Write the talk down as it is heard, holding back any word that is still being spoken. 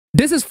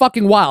This is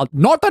fucking wild.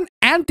 Norton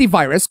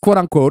Antivirus, quote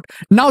unquote,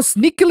 now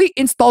sneakily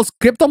installs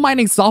crypto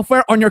mining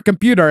software on your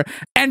computer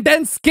and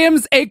then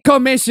skims a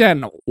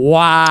commission.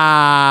 Wow.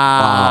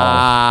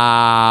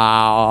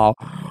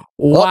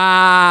 Wow.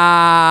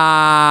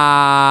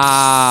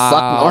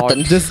 Fuck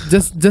Norton.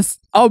 Just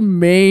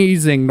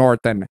amazing,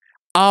 Norton.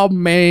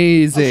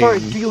 Amazing. I'm sorry,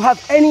 do you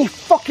have any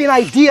fucking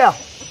idea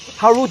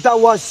how rude that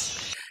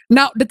was?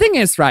 Now, the thing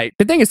is, right?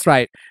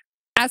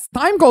 As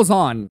time goes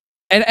on,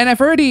 and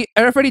I've already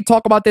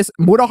talked about this,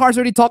 Mudahars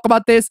already talked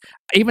about this,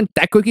 even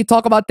TechWiki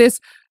talk about this.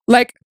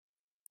 Like,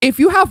 if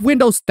you have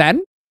Windows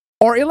 10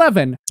 or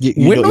 11,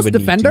 Windows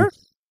Defender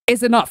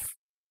is enough.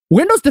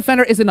 Windows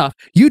Defender is enough.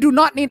 You do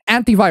not need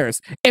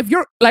antivirus. If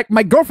you're like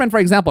my girlfriend, for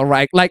example,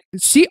 right? Like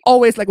she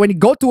always like when you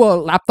go to a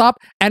laptop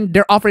and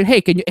they're offering, hey,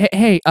 can you,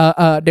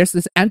 there's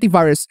this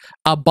antivirus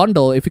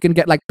bundle. If you can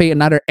get like pay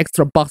another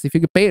extra bucks, if you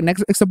can pay an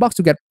extra bucks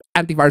to get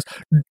antivirus,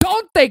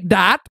 don't take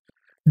that.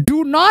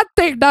 Do not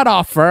take that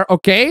offer.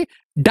 Okay,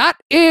 that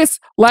is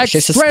like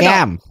straight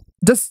up,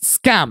 just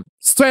scam,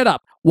 straight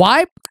up.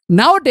 Why?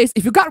 Nowadays,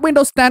 if you got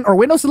Windows 10 or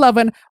Windows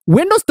 11,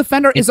 Windows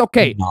Defender is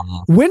okay.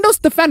 Windows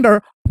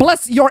Defender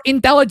plus your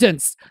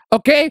intelligence,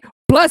 okay?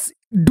 Plus,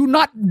 don't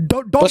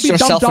be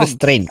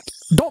dumb.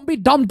 Don't be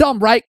dumb,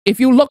 right? If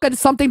you look at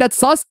something that's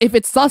sus, if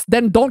it's sus,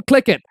 then don't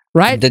click it,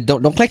 right?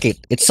 Don't click it.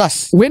 It's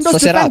sus.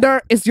 Windows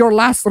Defender is your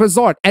last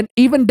resort, and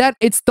even then,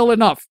 it's still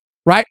enough,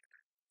 right?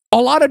 A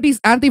lot of these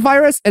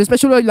antivirus, and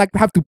especially like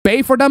have to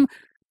pay for them,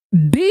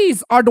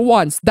 these are the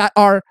ones that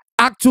are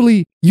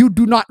actually you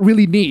do not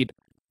really need.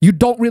 You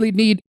don't really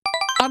need,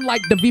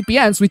 unlike the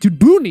VPNs, which you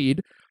do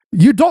need,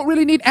 you don't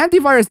really need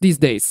antivirus these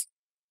days.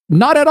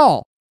 Not at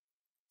all.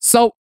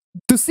 So,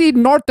 to see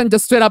Norton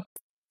just straight up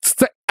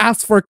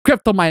ask for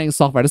crypto mining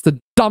software, that's the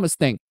dumbest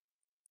thing.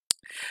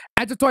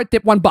 Agitoid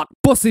tip $1.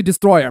 Pussy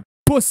Destroyer.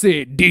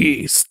 Pussy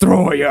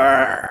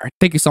Destroyer.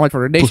 Thank you so much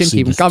for the donation.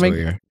 Keep them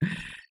coming.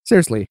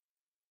 Seriously.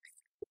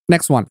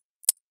 Next one.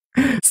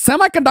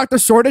 Semiconductor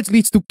shortage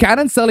leads to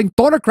Canon selling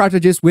toner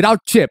cartridges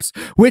without chips,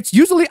 which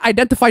usually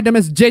identify them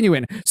as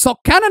genuine. So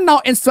Canon now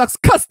instructs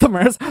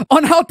customers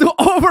on how to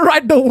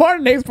override the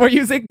warnings for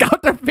using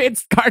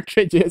counterfeit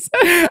cartridges.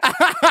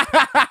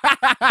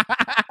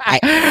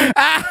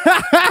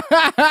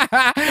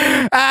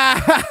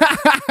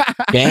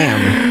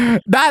 Damn.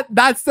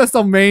 That's just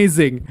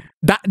amazing.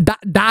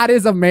 That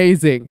is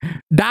amazing.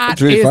 That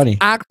it's really is funny.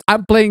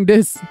 I'm playing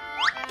this.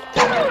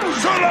 So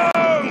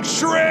long,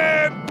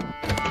 shrimp!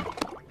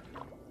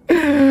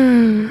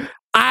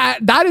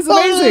 That is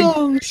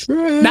amazing.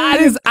 That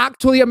is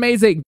actually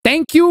amazing.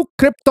 Thank you,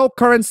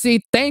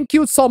 cryptocurrency. Thank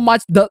you so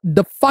much.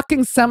 The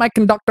fucking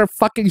semiconductor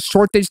fucking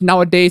shortage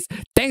nowadays.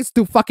 Thanks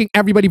to fucking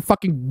everybody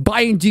fucking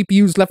buying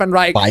GPUs left and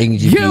right. Buying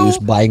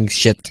GPUs, buying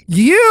shit.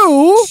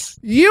 You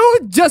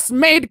just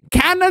made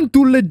Canon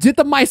to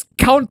legitimize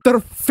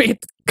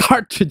counterfeit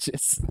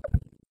cartridges.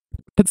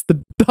 That's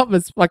the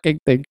dumbest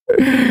fucking thing.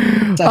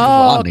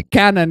 Oh,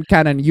 Canon,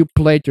 you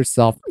played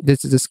yourself.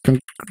 This is just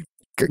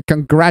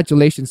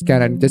congratulations,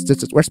 Canon.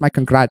 Just where's my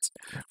congrats?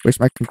 Where's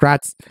my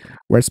congrats?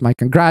 Where's my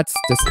congrats?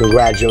 Just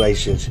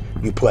congratulations,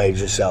 you played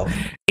yourself.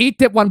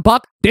 E-tip $1.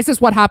 This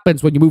is what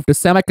happens when you move the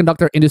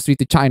semiconductor industry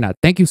to China.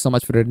 Thank you so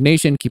much for the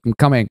donation. Keep them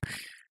coming.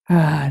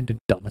 The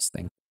dumbest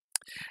thing.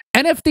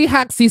 NFT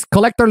hack sees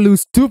collector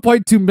lose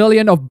 2.2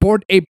 million of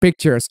Bored Ape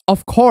pictures.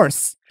 Of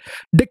course.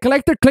 The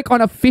collector click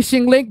on a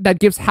phishing link that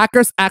gives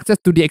hackers access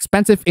to the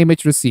expensive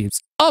image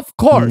receives. Of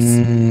course.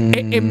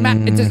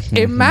 Just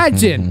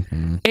imagine.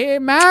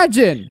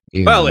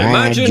 Well,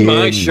 imagine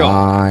my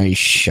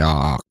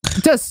shock.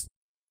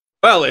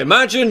 Well,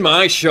 imagine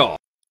my shock.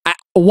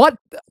 What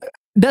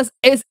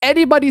is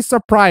anybody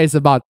surprised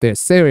about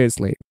this?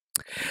 Seriously.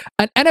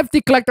 An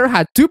NFT collector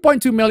had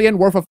 2.2 million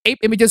worth of ape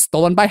images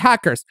stolen by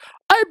hackers.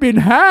 I've been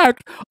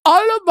hacked.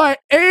 All of my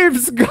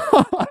apes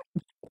gone.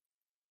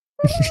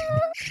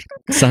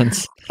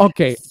 Sounds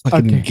okay.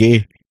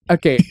 Gay.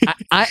 Okay.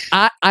 I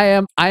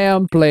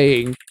am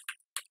playing.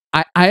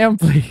 I am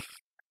playing.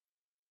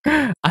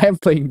 I am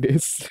playing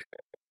this.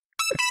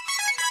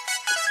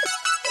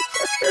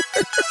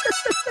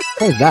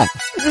 What is that?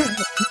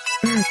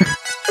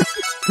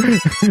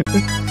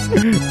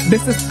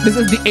 This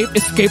is the Ape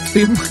Escape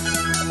theme.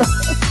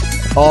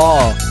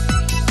 Oh.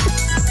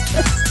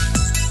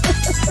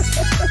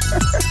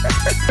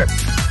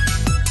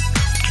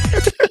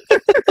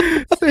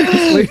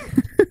 Seriously.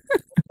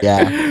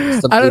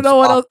 Yeah. I don't know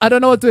what else. I don't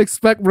know what to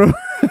expect, bro.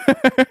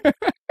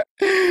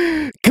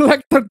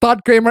 Collector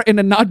Todd Kramer in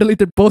a now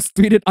deleted post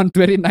tweeted on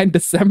 29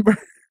 December.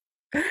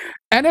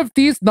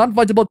 NFTs,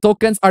 non-fungible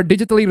tokens, are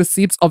digitally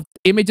receipts of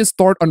images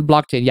stored on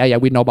blockchain. Yeah,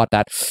 we know about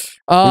that.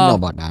 We know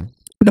about that.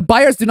 The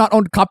buyers do not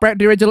own copyright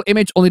the original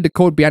image, only the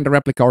code behind the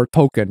replica or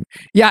token.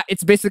 Yeah,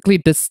 it's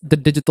basically the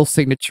digital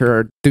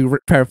signature to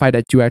verify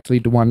that you actually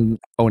the one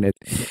own it.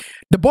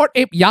 The Bored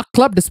Ape Yacht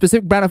Club, the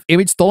specific brand of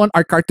image stolen,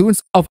 are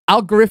cartoons of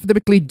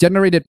algorithmically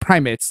generated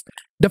primates.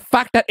 The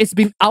fact that it's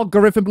been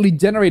algorithmically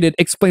generated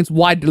explains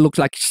why they look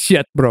like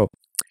shit, bro.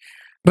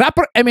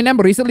 Rapper Eminem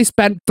recently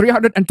spent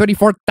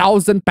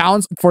 334,000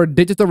 pounds for a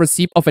digital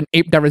receipt of an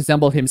ape that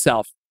resembled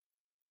himself.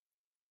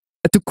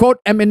 To quote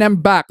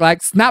Eminem back,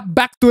 like, snap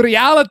back to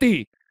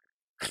reality.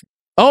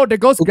 Oh, there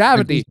goes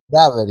gravity.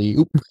 Gravity.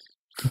 Oop.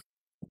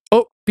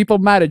 Oh, people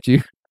mad at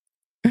you.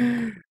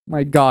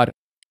 My God.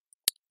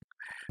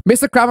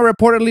 Mr. Kramer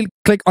reportedly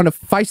clicked on a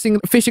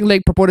phishing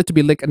link purported to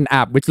be linked in an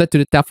app, which led to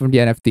the theft from the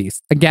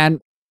NFTs. Again,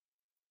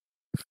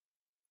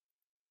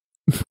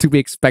 to be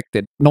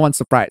expected. No one's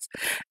surprised.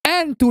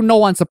 And to no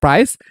one's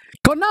surprise,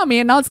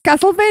 Konami announced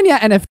Castlevania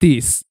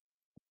NFTs.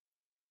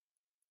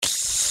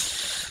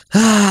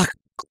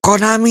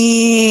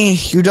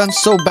 Konami! You done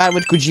so bad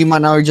with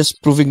Kojima, now we're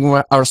just proving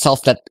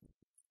ourselves that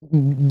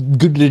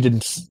good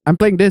riddance. I'm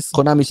playing this.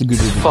 Konami's a good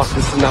riddance. Fuck,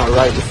 this is not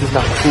right. This is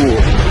not cool.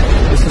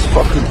 This is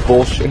fucking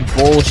bullshit.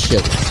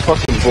 Bullshit. It's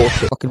fucking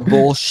bullshit. Fucking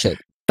bullshit.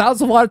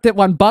 Thousands of water tip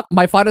 $1.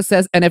 My father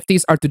says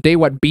NFTs are today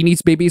what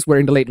Beanie's Babies were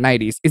in the late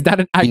 90s. Is that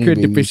an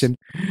accurate depiction?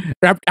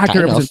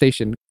 Accurate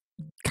representation?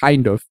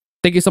 Kind of.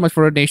 Thank you so much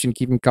for the donation.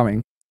 Keep them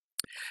coming.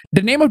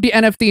 The name of the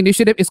NFT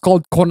initiative is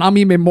called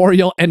Konami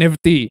Memorial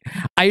NFT.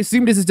 I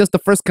assume this is just the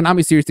first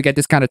Konami series to get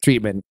this kind of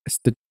treatment. It's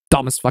the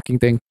dumbest fucking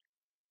thing.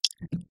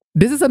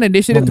 This is an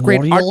initiative to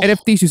create art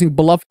NFTs using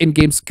beloved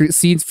in-game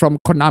scenes from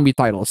Konami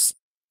titles.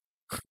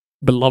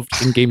 Beloved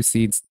in-game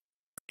scenes.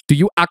 Do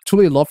you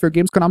actually love your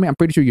games, Konami? I'm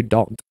pretty sure you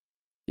don't.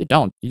 You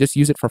don't. You just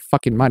use it for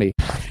fucking money.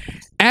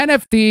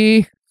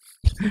 NFT.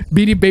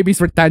 Beanie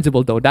Babies were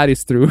tangible, though. That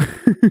is true.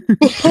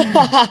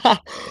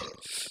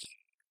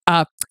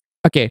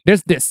 Okay,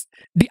 there's this.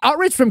 The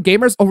outrage from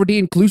gamers over the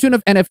inclusion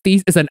of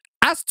NFTs is an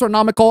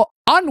astronomical,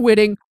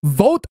 unwitting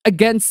vote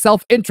against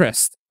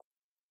self-interest.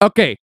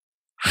 Okay,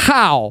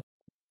 how?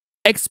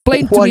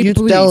 Explain to me,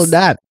 please. Tell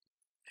that?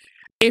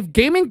 If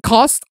gaming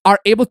costs are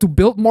able to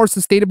build more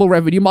sustainable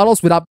revenue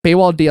models without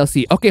paywall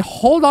DLC. Okay,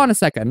 hold on a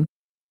second.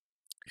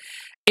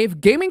 If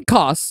gaming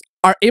costs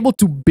are able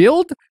to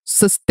build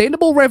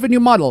sustainable revenue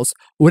models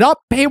without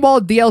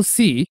paywall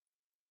DLC,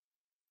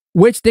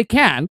 which they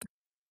can't,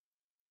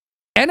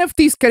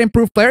 NFTs can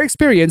improve player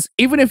experience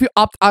even if you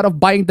opt out of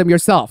buying them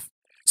yourself.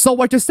 So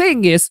what you're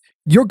saying is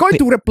you're going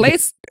to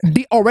replace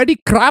the already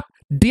crap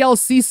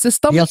DLC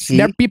system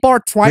that people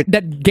are trying,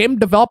 that game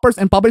developers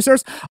and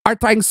publishers are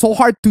trying so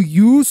hard to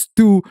use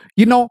to,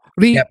 you know,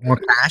 get more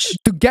cash.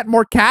 To get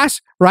more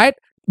cash, right?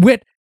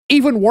 With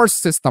even worse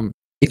system.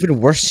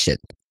 Even worse shit.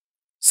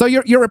 So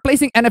you're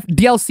replacing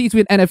DLCs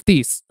with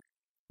NFTs.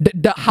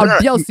 How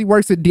DLC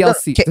works with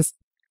DLC.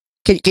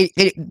 Can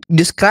you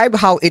describe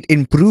how it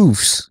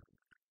improves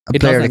a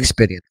player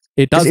experience?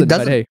 It doesn't,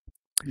 but hey.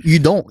 You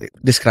don't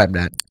describe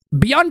that.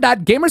 Beyond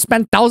that, gamers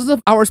spend thousands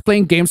of hours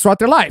playing games throughout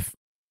their life.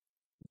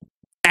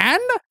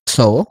 And?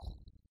 So?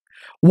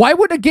 Why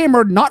would a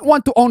gamer not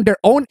want to own their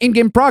own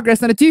in-game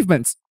progress and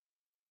achievements?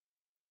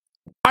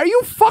 Are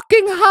you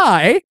fucking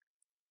high?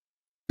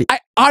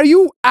 Are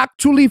you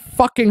actually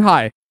fucking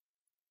high?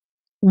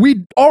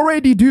 We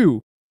already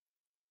do.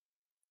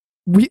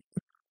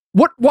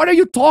 What are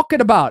you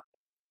talking about?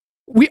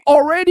 We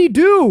already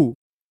do.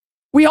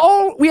 We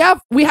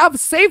have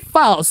save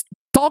files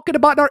talking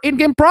about our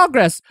in-game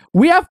progress.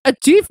 We have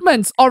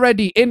achievements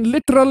already in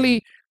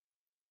literally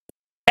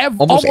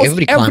almost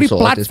every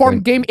platform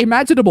game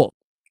imaginable,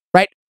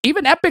 right?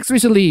 Even Epic's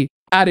recently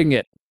adding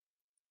it.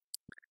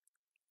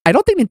 I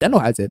don't think Nintendo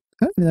has it.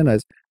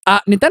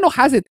 Nintendo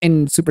has it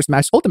in Super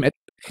Smash Ultimate.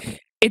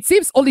 It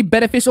seems only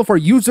beneficial for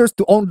users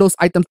to own those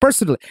items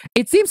personally.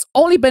 It seems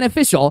only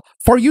beneficial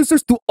for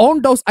users to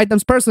own those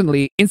items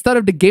personally instead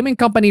of the gaming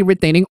company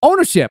retaining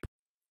ownership.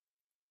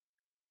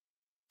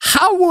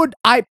 How would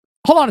I...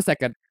 Hold on a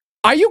second.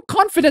 Are you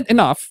confident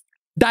enough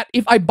that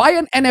if I buy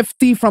an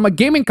NFT from a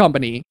gaming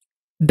company,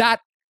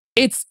 that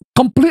it's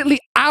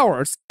completely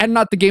ours and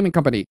not the gaming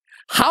company?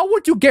 How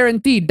would you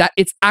guarantee that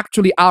it's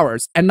actually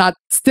ours and not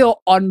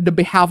still on the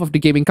behalf of the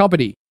gaming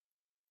company?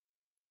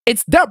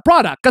 It's their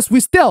product, because we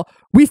still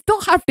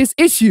have this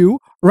issue,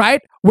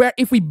 right? Where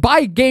if we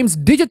buy games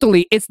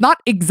digitally, it's not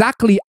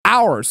exactly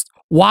ours.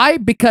 Why?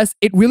 Because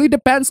it really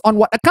depends on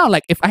what account.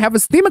 Like if I have a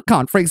Steam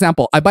account, for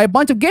example, I buy a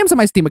bunch of games on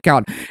my Steam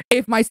account.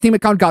 If my Steam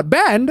account got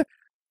banned,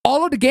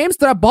 all of the games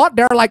that I bought,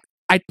 they're like,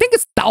 I think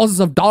it's thousands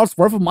of dollars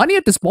worth of money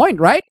at this point,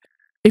 right?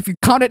 If you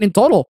count it in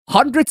total,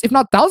 hundreds, if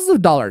not thousands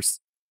of dollars.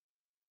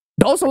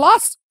 Those are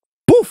lost.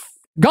 Poof,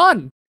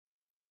 gone.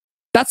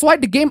 That's why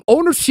the game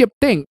ownership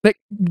thing, like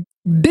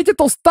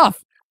digital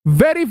stuff,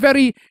 very,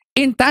 very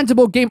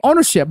intangible game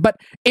ownership. But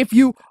if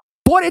you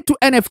put it to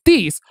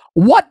NFTs,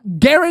 what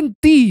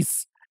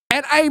guarantees,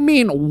 and I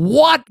mean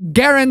what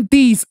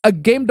guarantees a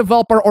game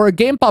developer or a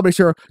game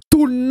publisher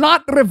to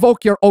not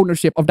revoke your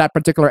ownership of that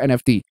particular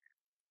NFT?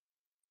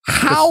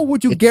 How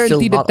would you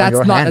guarantee that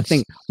that's not a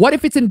thing? What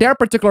if it's in their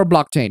particular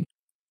blockchain?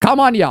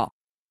 Come on, y'all.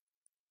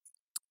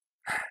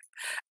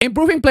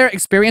 Improving player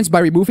experience by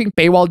removing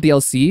paywall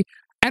DLC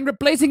and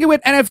replacing it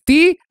with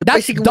NFT?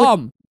 That's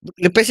dumb.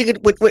 Replacing it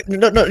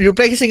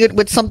replacing it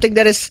with something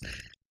that is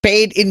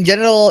paid in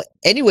general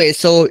anyway,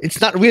 so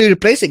it's not really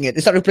replacing it.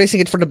 It's not replacing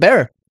it for the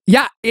bearer.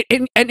 Yeah,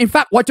 and in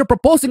fact, what you're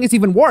proposing is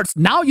even worse.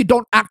 Now you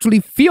don't actually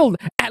feel,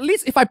 at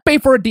least if I pay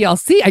for a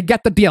DLC, I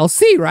get the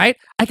DLC, right?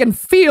 I can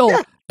feel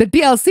the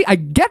DLC. I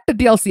get the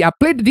DLC. I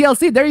played the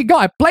DLC. There you go.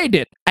 I played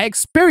it. I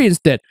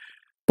experienced it.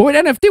 But with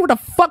NFT, what the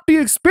fuck do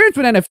you experience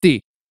with NFT?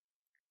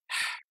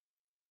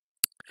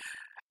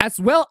 As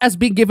well as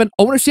being given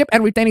ownership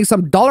and retaining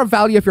some dollar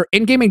value of your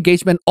in-game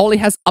engagement only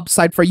has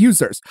upside for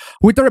users.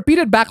 With the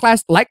repeated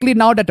backlash, likely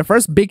now that the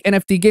first big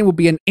NFT game will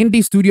be an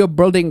indie studio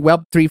building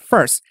Web3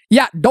 first.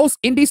 Yeah, those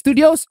indie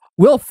studios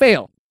will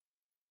fail.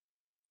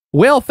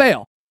 Will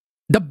fail.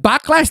 The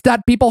backlash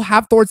that people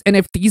have towards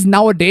NFTs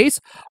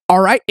nowadays,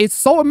 all right, is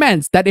so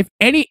immense that if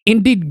any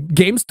indie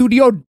game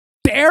studio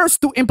dares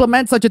to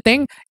implement such a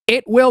thing,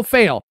 it will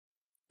fail.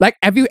 Like,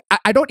 I've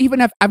not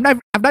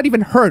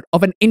even heard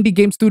of an indie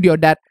game studio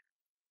that,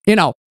 you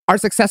know, are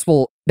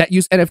successful that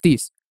use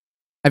NFTs.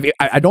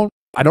 I don't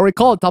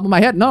recall at the top of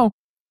my head. No,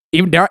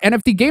 even there are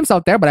NFT games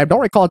out there, but I don't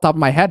recall at the top of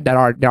my head that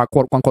are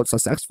quote unquote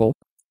successful,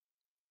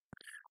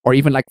 or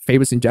even like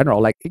famous in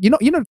general. Like, you know,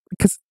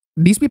 because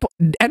these people,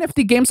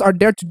 NFT games are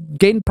there to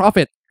gain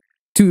profit,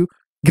 to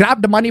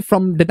grab the money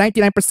from the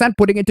 99%,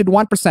 putting it into the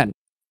 1%.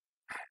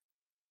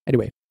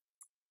 Anyway.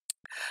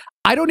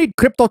 I don't need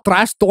crypto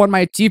trash to earn my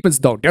achievements,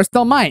 though. They're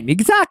still mine.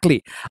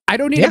 Exactly. I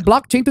don't need a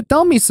blockchain to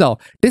tell me so.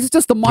 This is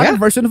just the modern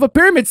version of a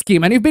pyramid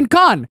scheme, and you've been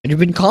conned.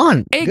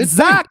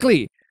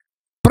 Exactly.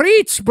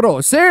 Preach,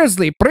 bro.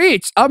 Seriously,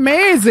 preach.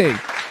 Amazing.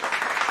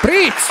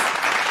 Preach.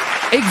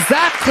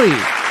 Exactly.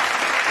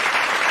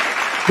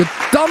 The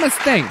dumbest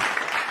thing.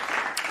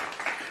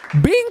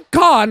 Being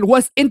conned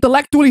was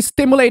intellectually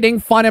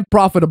stimulating, fun, and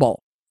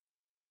profitable.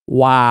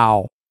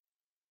 Wow.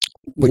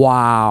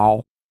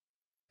 Wow.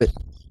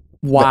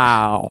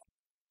 Wow.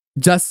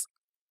 Just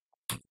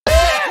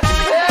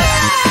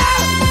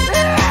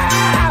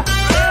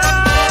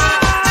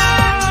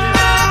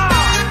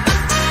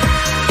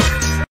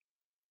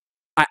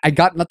I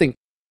got nothing.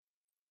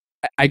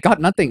 I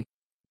got nothing.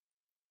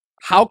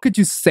 How could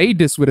you say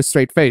this with a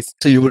straight face?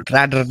 So you would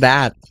rather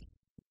that.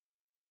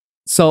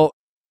 So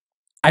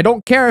I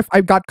don't care if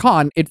I got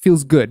conned, it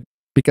feels good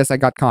because I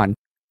got conned.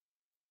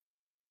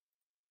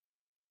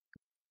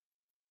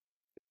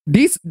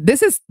 This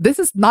is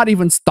not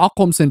even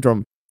Stockholm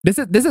syndrome. This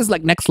is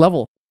like next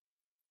level.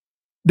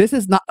 This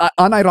is not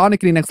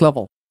unironically next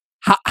level.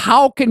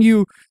 How can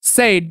you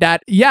say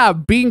that? Yeah,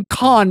 being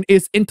conned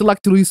is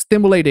intellectually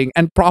stimulating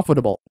and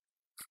profitable.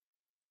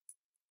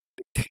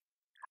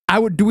 I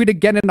would do it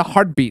again in a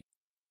heartbeat.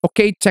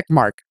 Okay, check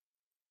mark.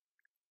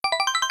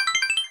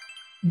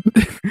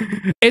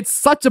 It's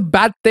such a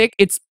bad thing.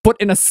 It's put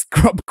in a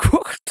scrub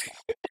quote.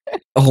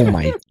 Oh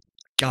my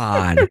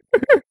God.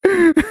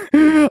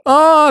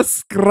 Oh,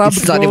 scrub.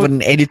 It's not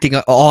even anything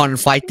on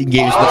fighting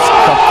games, but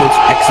scrub quotes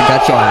actually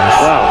got your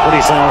ass. Wow, what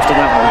is after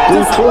that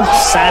one? Brutal,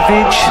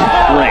 savage,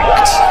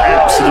 wrecked,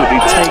 absolutely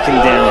taken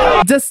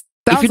down. Just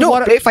if you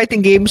don't play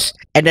fighting games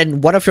and then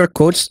one of your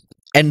quotes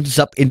ends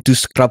up into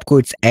scrub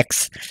quotes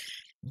X,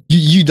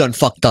 you done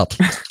fucked up.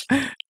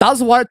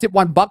 $1,000 tip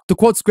 $1 to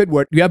quote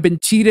Squidward. You have been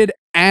cheated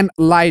and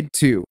lied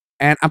to,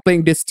 and I'm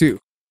playing this too.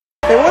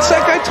 Hey, what's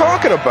that guy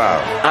talking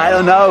about? I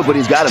don't know, but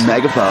he's got a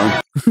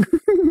megaphone.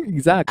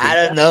 Exactly. I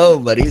don't know,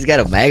 but he's got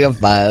a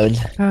megaphone.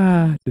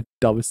 Ah, the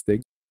dumbest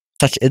thing.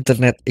 Such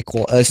internet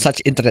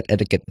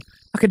etiquette.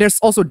 Okay, there's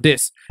also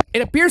this.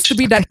 It appears to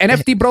be that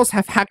NFT bros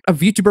have hacked a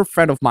VTuber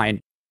friend of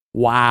mine.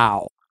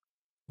 Wow.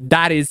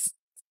 That is...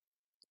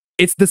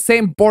 It's the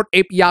same Bored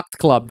Ape Yacht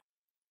Club.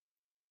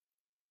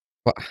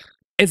 What?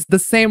 It's the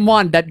same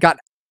one that got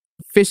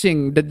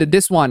phishing.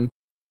 This one.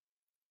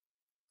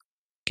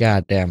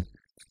 God damn.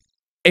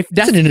 If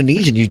that's an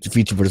Indonesian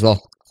VTuber as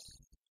well.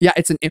 Yeah,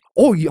 it's an...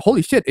 Oh,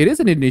 holy shit. It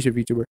is an Indonesian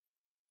VTuber.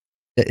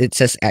 It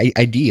says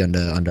ID on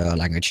the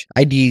language.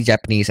 ID,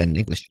 Japanese, and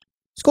English.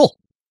 It's cool.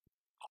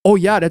 Oh,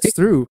 yeah, that's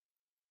true.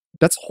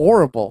 That's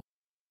horrible.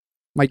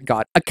 My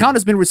God. Account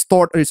has been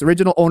restored to its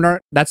original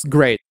owner. That's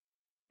great.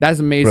 That's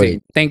amazing.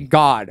 Right. Thank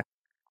God.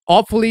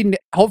 Hopefully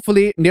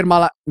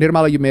Nirmala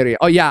Yumeri.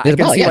 Oh, yeah. I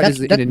can see what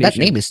is Indonesian. That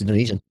name is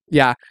Indonesian.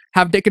 Yeah.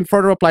 Have taken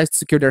further replies to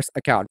secure their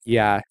account.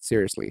 Yeah,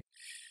 seriously.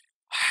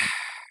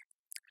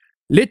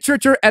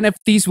 Literature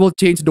NFTs will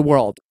change the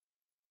world.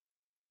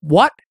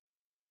 What?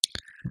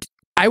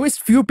 I wish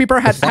few people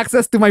had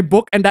access to my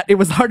book and that it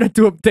was harder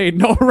to obtain.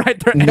 No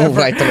writer ever. No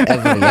writer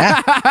ever,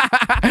 yeah.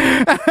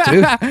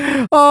 True.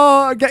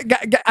 Oh,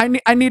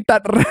 I need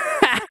that.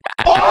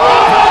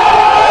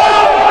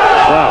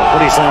 Wow,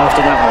 what is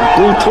after that one?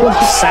 Brutal,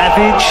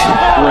 savage,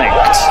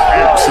 wrecked,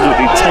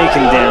 absolutely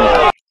taken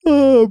down.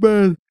 Oh,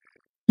 man.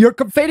 You're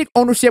conflating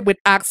ownership with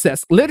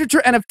access.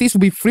 Literature NFTs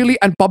will be freely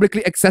and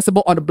publicly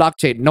accessible on the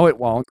blockchain. No, it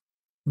won't.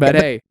 But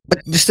hey.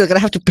 But you're still gonna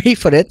have to pay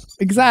for it.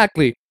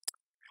 Exactly.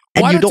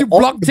 And why don't you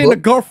blockchain a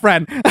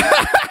girlfriend? Wow,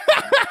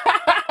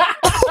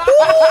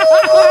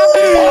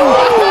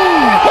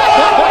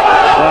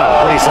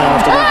 what is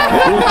after that?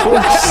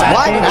 Brutal,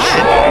 savage,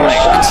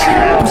 wrecked,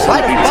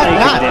 why the fuck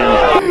not?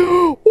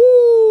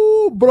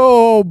 Ooh,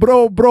 bro.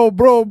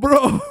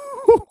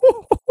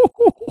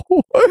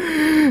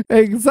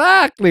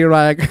 Exactly,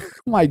 right.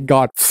 My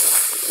God.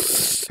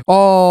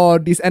 Oh,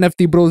 these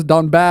NFT bros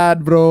down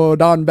bad, bro.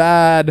 Down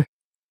bad.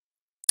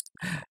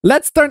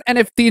 Let's turn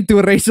NFT into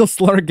a racial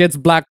slur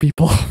against black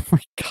people. Oh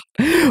my God.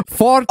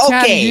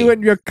 4chan, Okay. you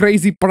and your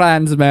crazy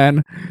plans,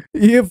 man.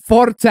 You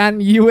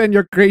 4chan, you and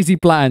your crazy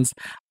plans.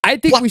 I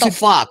think What we the should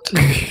fuck?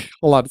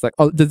 hold on a sec.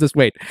 Oh, just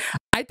wait.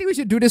 I think we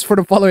should do this for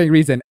the following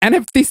reason.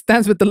 NFT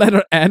stands with the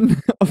letter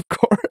N, of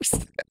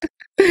course.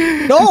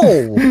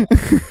 No.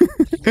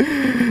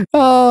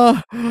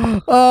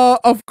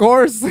 Of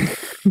course.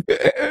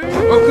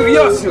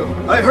 Okuyasu,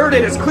 I heard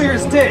it as clear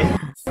as day.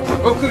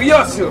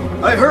 Okuyasu,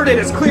 I heard it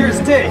as clear as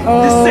day.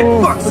 This sick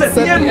fuck said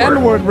the N-word.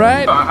 N-word,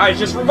 right? I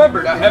just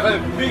remembered I have a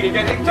meeting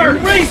at 8:30.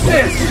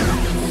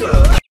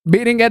 Racist!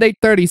 Meeting at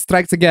 8:30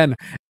 strikes again.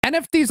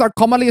 NFTs are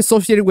commonly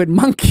associated with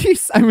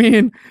monkeys. I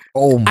mean,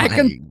 Oh my I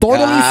can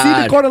totally see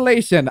the God.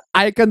 correlation.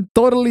 I can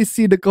totally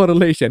see the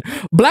correlation.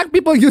 Black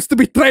people used to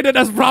be traded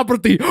as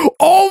property.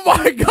 Oh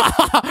my God.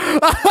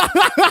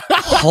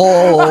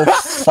 Oh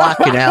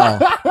fucking hell.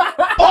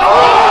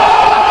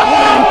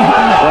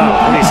 Well,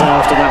 what do you say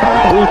after that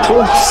one?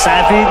 Brutal,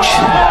 savage,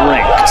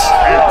 wrecked.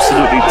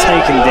 Absolutely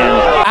taken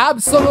down.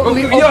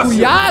 Absolutely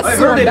Okuyasu, I okuyasu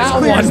heard on it as that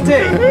clear as one.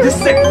 day. This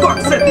sick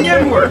fuck said the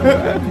N-word.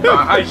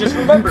 I just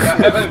remembered I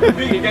have a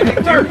meeting at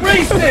 8:30.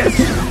 Racist!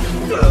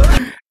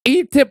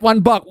 E-tip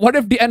 $1. What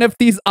if the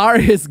NFTs are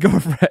his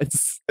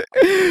girlfriends?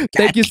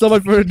 Thank you so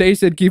much for the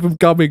donation. Keep them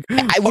coming.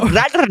 I would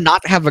rather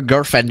not have a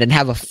girlfriend than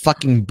have a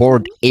fucking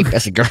bored ape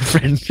as a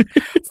girlfriend.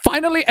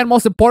 Finally, and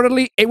most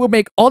importantly, it will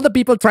make all the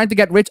people trying to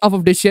get rich off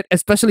of this shit,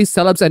 especially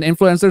celebs and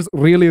influencers,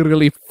 really,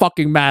 really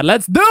fucking mad.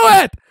 Let's do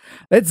it!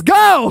 Let's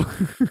go!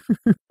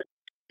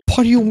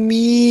 What do you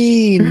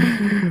mean?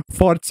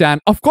 4chan.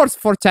 Of course,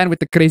 4chan with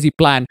the crazy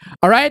plan.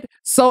 All right?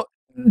 So,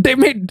 they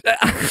made...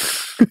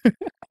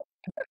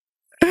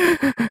 I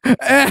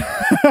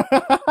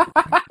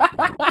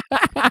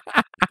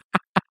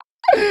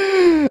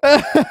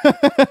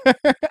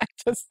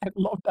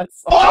love that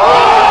song.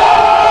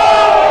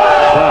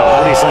 Well,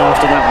 what do you say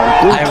after that one?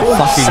 I'm Brutal,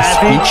 fucking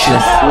savage,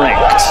 speechless.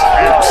 wrecked.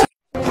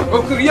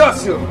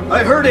 Okuyasu,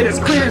 I heard it as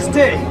clear as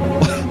day.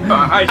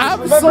 I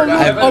just remembered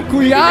I have a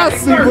meeting at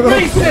Okuyasu, 8:30. bro.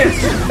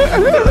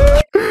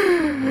 Racist!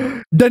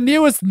 The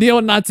newest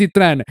neo-Nazi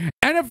trend.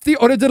 NFT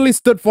originally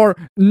stood for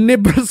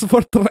nibbers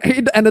for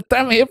trade, and the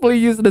term heavily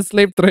used in the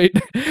slave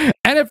trade.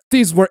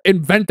 NFTs were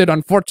invented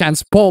on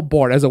 4chan's poll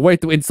board as a way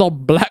to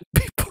insult black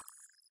people.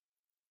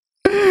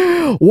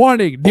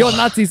 Warning,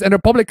 neo-Nazis and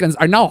Republicans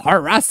are now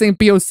harassing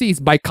POCs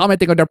by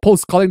commenting on their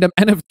posts, calling them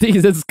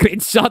NFTs and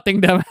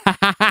screenshotting them.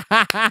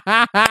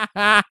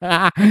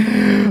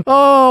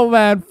 Oh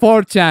man,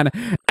 4chan.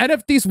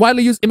 NFTs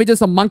widely use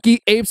images of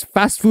monkey, apes,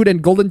 fast food,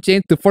 and golden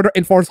chains to further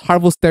enforce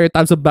harmful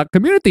stereotypes of black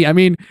community. I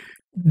mean,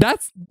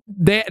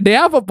 they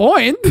have a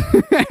point.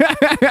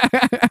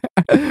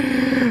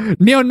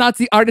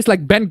 Neo-Nazi artists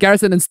like Ben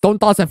Garrison and Stone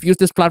Toss have used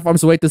this platform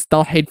as a way to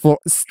sell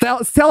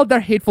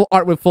their hateful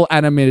art with full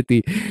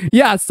anonymity.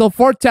 Yeah, so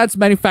 4chan's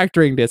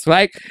manufacturing this,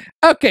 right?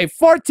 Okay,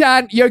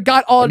 4chan, you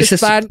got all this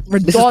plan.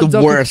 This is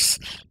the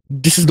worst.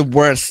 This is the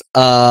worst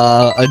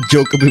a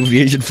joke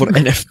abbreviation for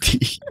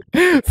NFT.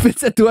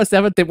 Fits into a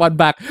 71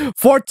 back.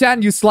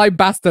 4chan, you sly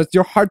bastards.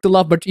 You're hard to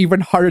love, but even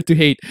harder to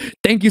hate.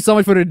 Thank you so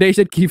much for the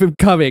donation. Keep him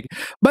coming.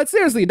 But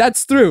seriously,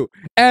 that's true.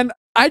 And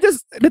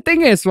the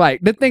thing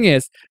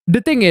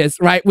is,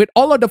 right, with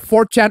all of the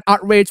 4chan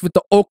outrage with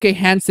the OK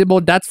hand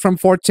symbol, that's from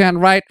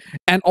 4chan, right?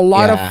 And a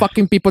lot of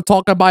fucking people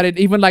talk about it,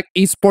 even like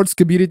esports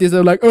communities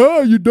are like,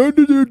 oh, you don't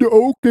do the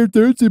OK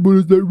hand symbol,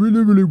 is that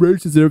really, really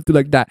racist and everything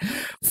like that.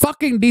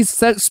 Fucking these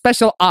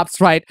special ops,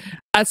 right?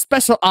 As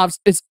special ops,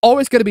 it's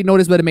always going to be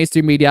noticed by the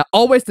mainstream media.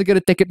 Always they're going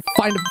to take it,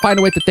 find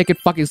a way to take it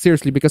fucking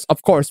seriously because,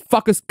 of course,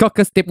 fuckers,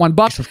 cuckers, tip $1.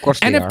 Yes, of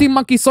course they NFT are.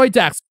 Monkey Soy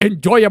Jacks,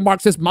 enjoy a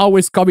Marxist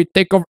Maoist commie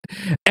takeover.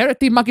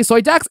 NFT Monkey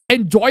Soy Jacks,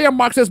 enjoy a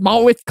Marxist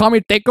Maoist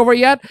commie takeover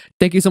yet?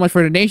 Thank you so much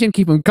for the donation.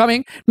 Keep them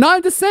coming. Now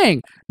I'm just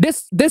saying,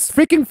 this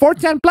freaking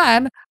 4chan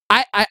plan,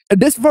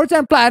 this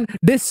 4chan plan,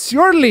 this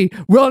surely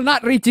will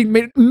not reaching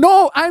me.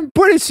 No, I'm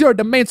pretty sure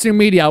the mainstream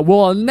media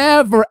will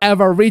never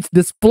ever reach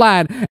this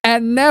plan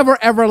and never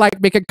ever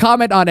like make a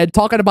comment on it,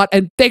 talking about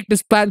and take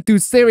this plan too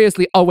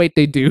seriously. Oh wait,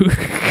 they do.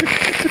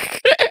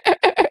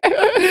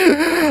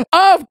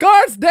 Of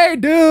course they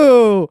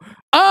do.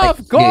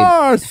 Of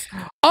course.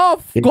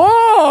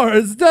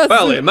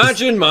 Well,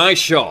 imagine my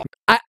shock.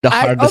 Of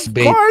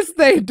course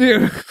they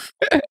do.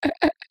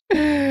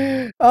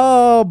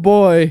 Oh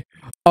boy.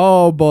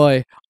 Oh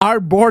boy, are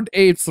bored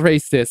apes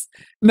racist?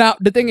 Now,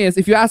 the thing is,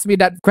 if you ask me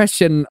that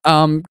question,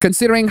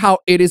 considering how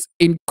it is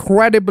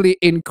incredibly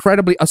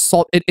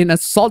assault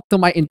to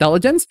my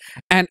intelligence,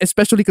 and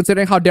especially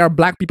considering how there are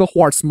black people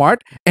who are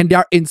smart and they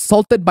are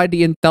insulted by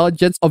the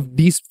intelligence of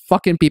these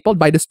fucking people,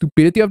 by the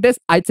stupidity of this,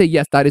 I'd say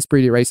yes, that is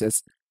pretty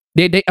racist.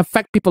 They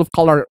affect people of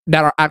color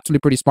that are actually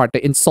pretty smart.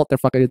 They insult their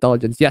fucking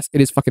intelligence. Yes,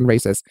 it is fucking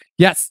racist.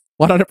 Yes,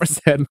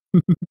 100%.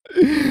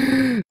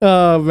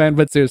 Oh man,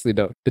 but seriously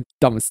though, the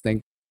dumbest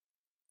thing.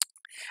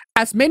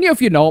 As many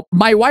of you know,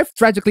 my wife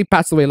tragically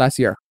passed away last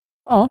year.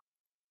 Oh,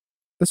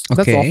 That's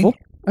Okay. awful.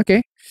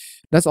 Okay,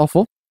 that's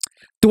awful.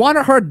 To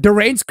honor her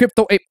deranged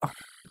crypto ape.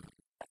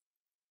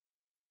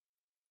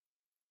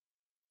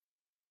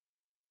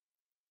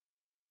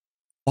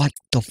 What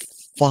the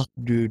fuck,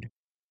 dude?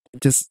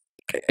 Just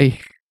I,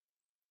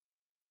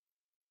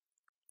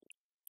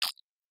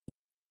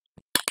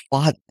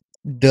 What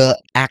the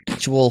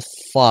actual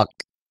fuck?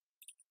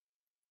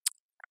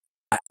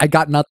 I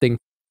got nothing.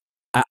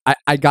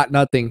 I got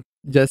nothing.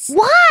 Just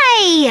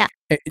Why?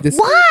 just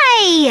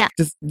Why?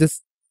 just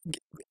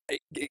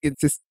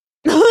it's just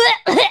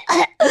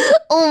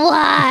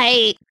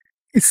Why?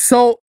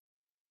 so.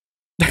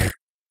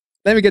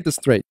 Let me get this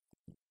straight.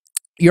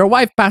 Your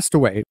wife passed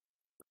away,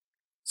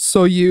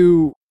 so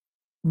you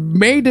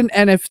made an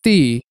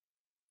NFT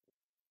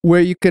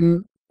where you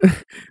can,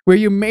 where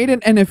you made an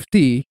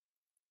NFT.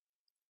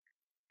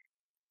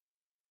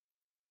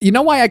 You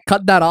know why I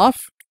cut that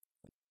off?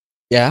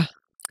 Yeah?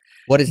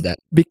 What is that?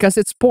 Because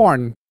it's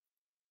porn.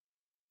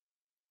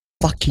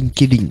 Fucking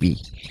kidding me?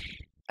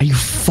 Are you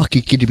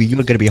fucking kidding me?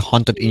 You're gonna be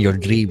haunted in your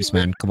dreams,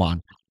 man. Come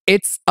on.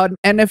 It's an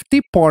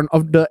NFT porn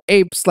of the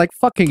apes like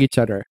fucking each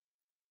other.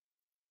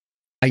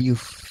 Are you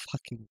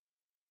fucking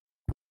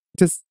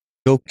Just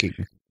joking?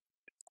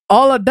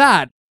 all of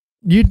that.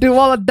 You do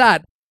all of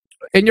that.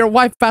 And your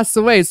wife passed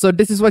away, so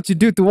this is what you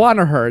do to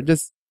honor her.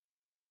 Just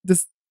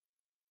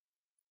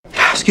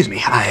Excuse me,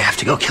 I have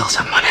to go kill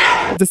someone.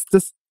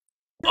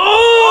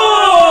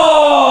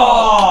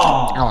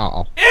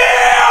 Oh.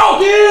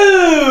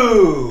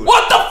 Dude!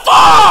 What the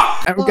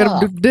fuck? I'm gonna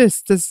do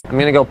this. I'm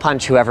gonna go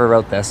punch whoever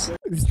wrote this.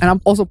 And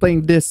I'm also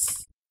playing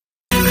this.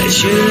 I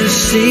should have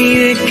seen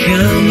it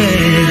coming.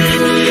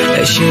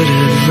 I should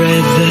have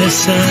read the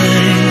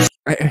signs.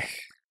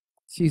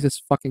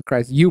 Jesus fucking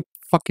Christ. You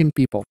fucking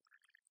people.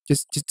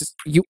 Just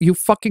you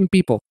fucking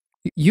people.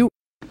 You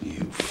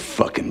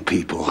Fucking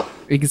people.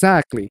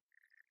 exactly.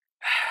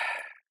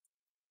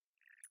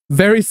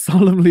 Very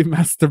solemnly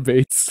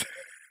masturbates.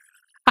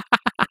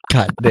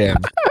 God damn.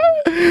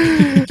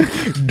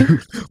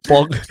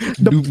 Pog.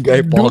 Doom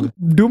guy Pog.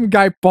 Doom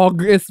guy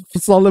Pog is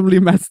solemnly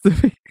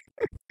masturbating.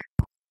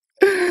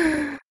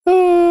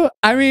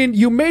 I mean,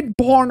 you made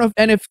porn of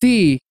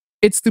NFT.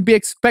 It's to be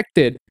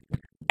expected.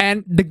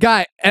 And the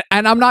guy,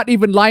 and I'm not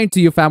even lying to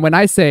you, fam, when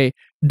I say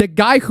the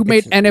guy who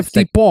made NFT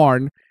like,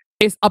 porn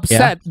is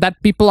upset that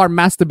people are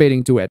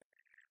masturbating to it.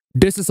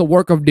 This is a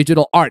work of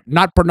digital art,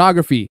 not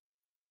pornography.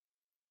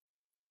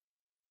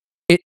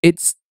 It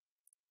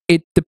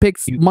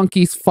depicts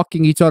monkeys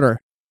fucking each other.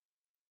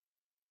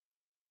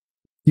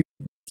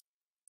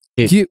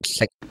 You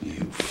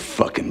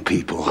fucking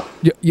people.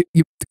 You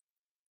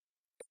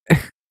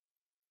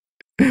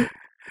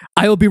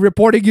I'll be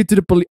reporting you to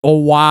the police. Oh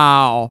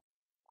wow.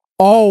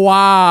 Oh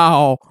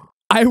wow.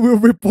 I will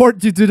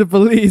report you to the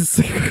police.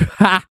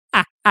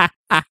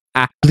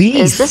 Please.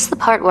 Is this the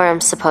part where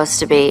I'm supposed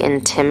to be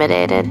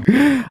intimidated?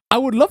 I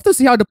would love to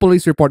see how the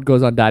police report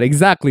goes on that.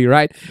 Exactly,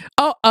 right?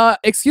 Oh,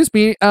 excuse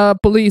me,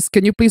 police,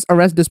 can you please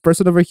arrest this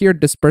person over here?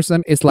 This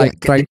person is like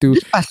trying to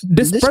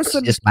this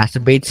person just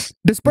masturbates.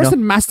 This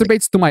person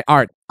masturbates to my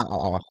art.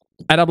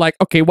 And I'm like,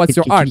 okay, what's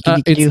your art?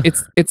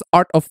 It's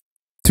art of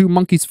two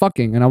monkeys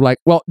fucking. And I'm like,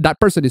 well, that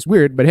person is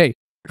weird, but hey.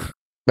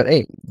 But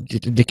hey,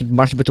 they can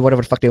masturbate to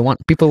whatever the fuck they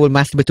want. People will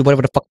masturbate to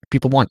whatever the fuck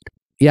people want.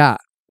 Yeah.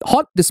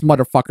 Haunt this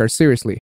motherfucker, seriously.